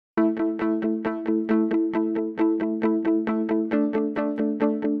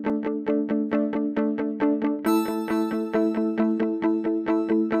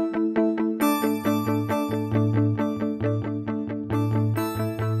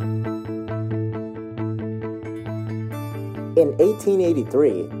In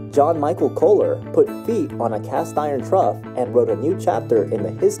 1883, John Michael Kohler put feet on a cast iron trough and wrote a new chapter in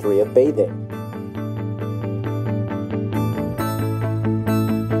the history of bathing.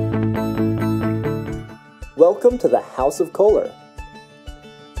 Welcome to the House of Kohler,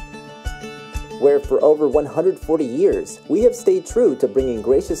 where for over 140 years, we have stayed true to bringing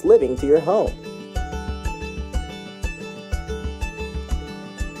gracious living to your home.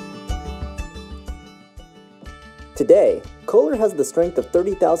 Today, Kohler has the strength of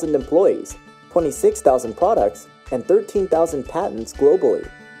 30,000 employees, 26,000 products, and 13,000 patents globally.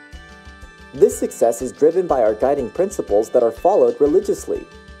 This success is driven by our guiding principles that are followed religiously.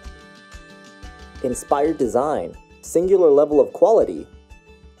 Inspired design, singular level of quality,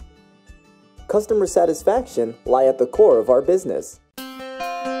 customer satisfaction lie at the core of our business.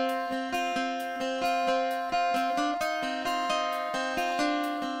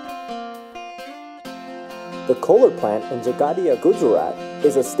 The Kohler plant in Jhagadia, Gujarat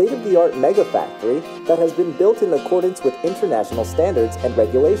is a state-of-the-art mega factory that has been built in accordance with international standards and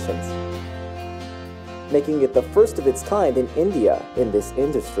regulations, making it the first of its kind in India in this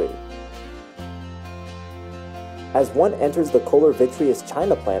industry. As one enters the Kohler Vitreous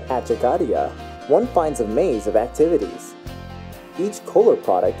China plant at Jhagadia, one finds a maze of activities. Each Kohler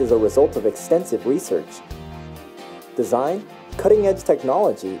product is a result of extensive research, design, cutting-edge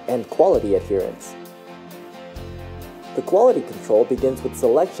technology, and quality adherence. The quality control begins with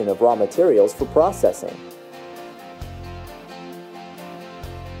selection of raw materials for processing.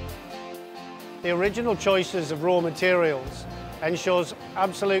 The original choices of raw materials ensures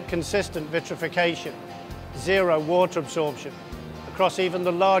absolute consistent vitrification, zero water absorption, across even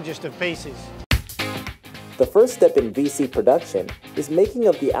the largest of pieces. The first step in VC production is making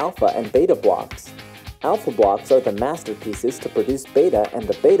of the alpha and beta blocks. Alpha blocks are the masterpieces to produce beta, and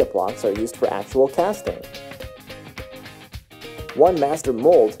the beta blocks are used for actual casting. One master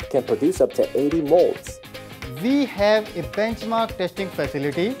mold can produce up to 80 molds. We have a benchmark testing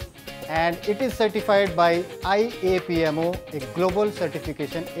facility and it is certified by IAPMO, a global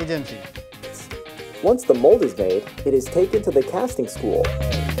certification agency. Once the mold is made, it is taken to the casting school.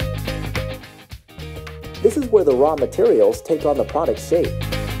 This is where the raw materials take on the product shape.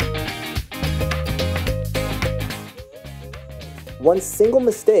 One single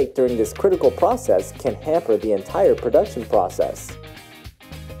mistake during this critical process can hamper the entire production process.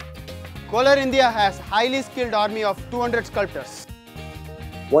 Kohler India has highly skilled army of 200 sculptors.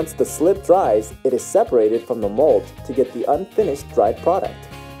 Once the slip dries, it is separated from the mold to get the unfinished dried product.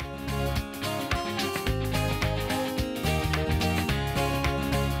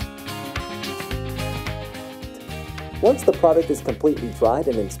 Once the product is completely dried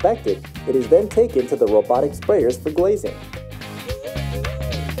and inspected, it is then taken to the robotic sprayers for glazing.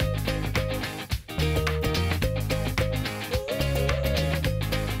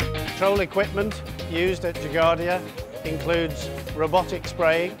 Control equipment used at Jhagadia includes robotic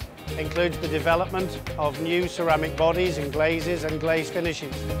spraying, includes the development of new ceramic bodies and glazes and glaze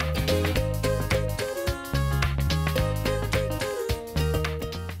finishes.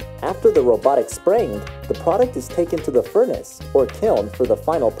 After the robotic spraying, the product is taken to the furnace or kiln for the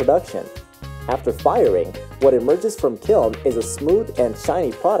final production. After firing, what emerges from kiln is a smooth and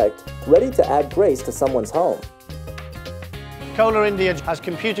shiny product ready to add grace to someone's home. Kohler India has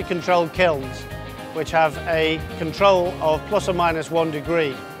computer-controlled kilns which have a control of plus or minus 1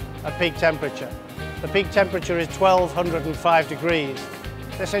 degree at peak temperature. The peak temperature is 1205 degrees.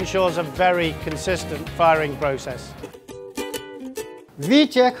 This ensures a very consistent firing process. We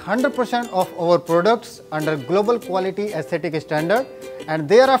check 100% of our products under global quality aesthetic standard, and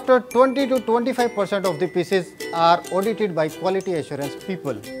thereafter 20 to 25% of the pieces are audited by quality assurance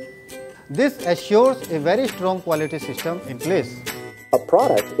people. This assures a very strong quality system in place. A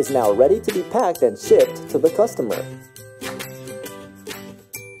product is now ready to be packed and shipped to the customer.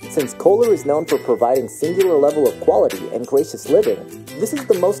 Since Kohler is known for providing singular level of quality and gracious living, this is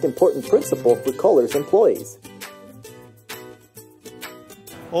the most important principle for Kohler's employees.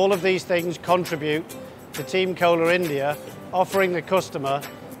 All of these things contribute to Team Kohler India offering the customer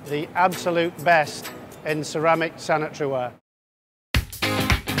the absolute best in ceramic sanitary ware.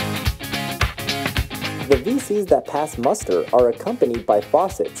 The VCs that pass muster are accompanied by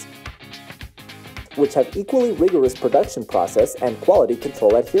faucets, which have equally rigorous production process and quality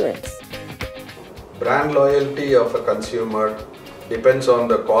control adherence. Brand loyalty of a consumer depends on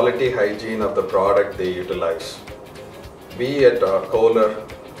the quality hygiene of the product they utilize. We at Kohler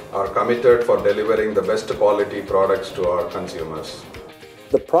are committed for delivering the best quality products to our consumers.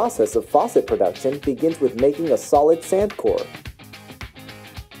 The process of faucet production begins with making a solid sand core.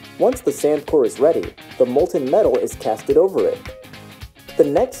 Once the sand core is ready, the molten metal is casted over it. The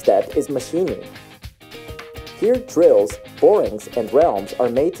next step is machining. Here, drills, borings, and realms are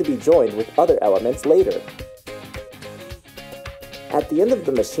made to be joined with other elements later. At the end of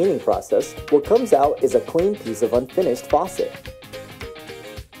the machining process, what comes out is a clean piece of unfinished faucet.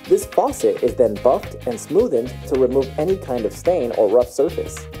 This faucet is then buffed and smoothened to remove any kind of stain or rough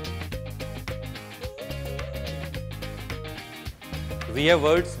surface. We have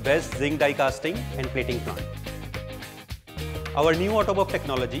world's best zinc die casting and plating plant. Our new Autobuff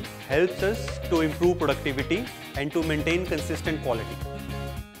technology helps us to improve productivity and to maintain consistent quality.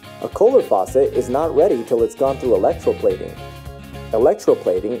 A Kohler faucet is not ready till it's gone through electroplating.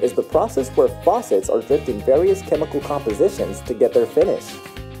 Electroplating is the process where faucets are dripped in various chemical compositions to get their finish.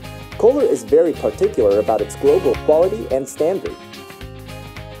 Kohler is very particular about its global quality and standard.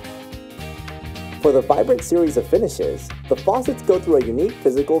 For the vibrant series of finishes, the faucets go through a unique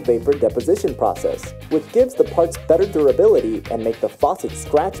physical vapor deposition process, which gives the parts better durability and make the faucet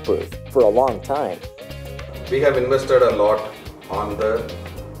scratch-proof for a long time. We have invested a lot on the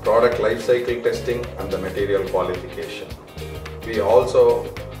product life cycle testing and the material qualification. We also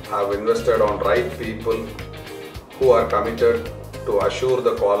have invested on right people who are committed to assure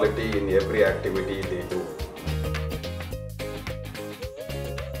the quality in every activity they do.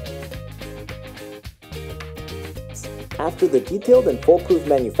 After the detailed and foolproof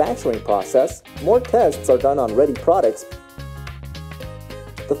manufacturing process, more tests are done on ready products.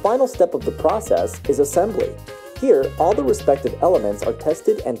 The final step of the process is assembly. Here, all the respective elements are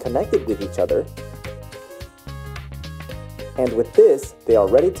tested and connected with each other. And with this, they are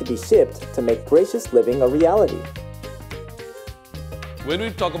ready to be shipped to make gracious living a reality. When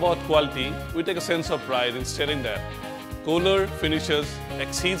we talk about quality, we take a sense of pride in stating that Kohler Finishes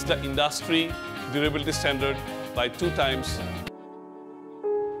exceeds the industry durability standard by 2 times.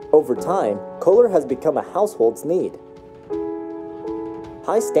 Over time, Kohler has become a household's need.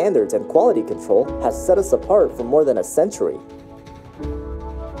 High standards and quality control has set us apart for more than a century.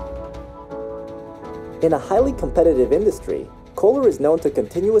 In a highly competitive industry, Kohler is known to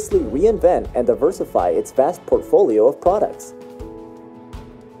continuously reinvent and diversify its vast portfolio of products.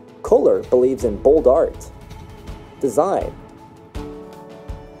 Kohler believes in bold art, design,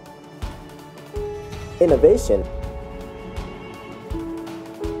 innovation,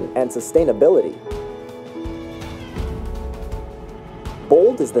 and sustainability.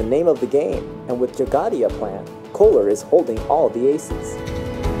 Bold is the name of the game, and with Jhagadia plant, Kohler is holding all the aces.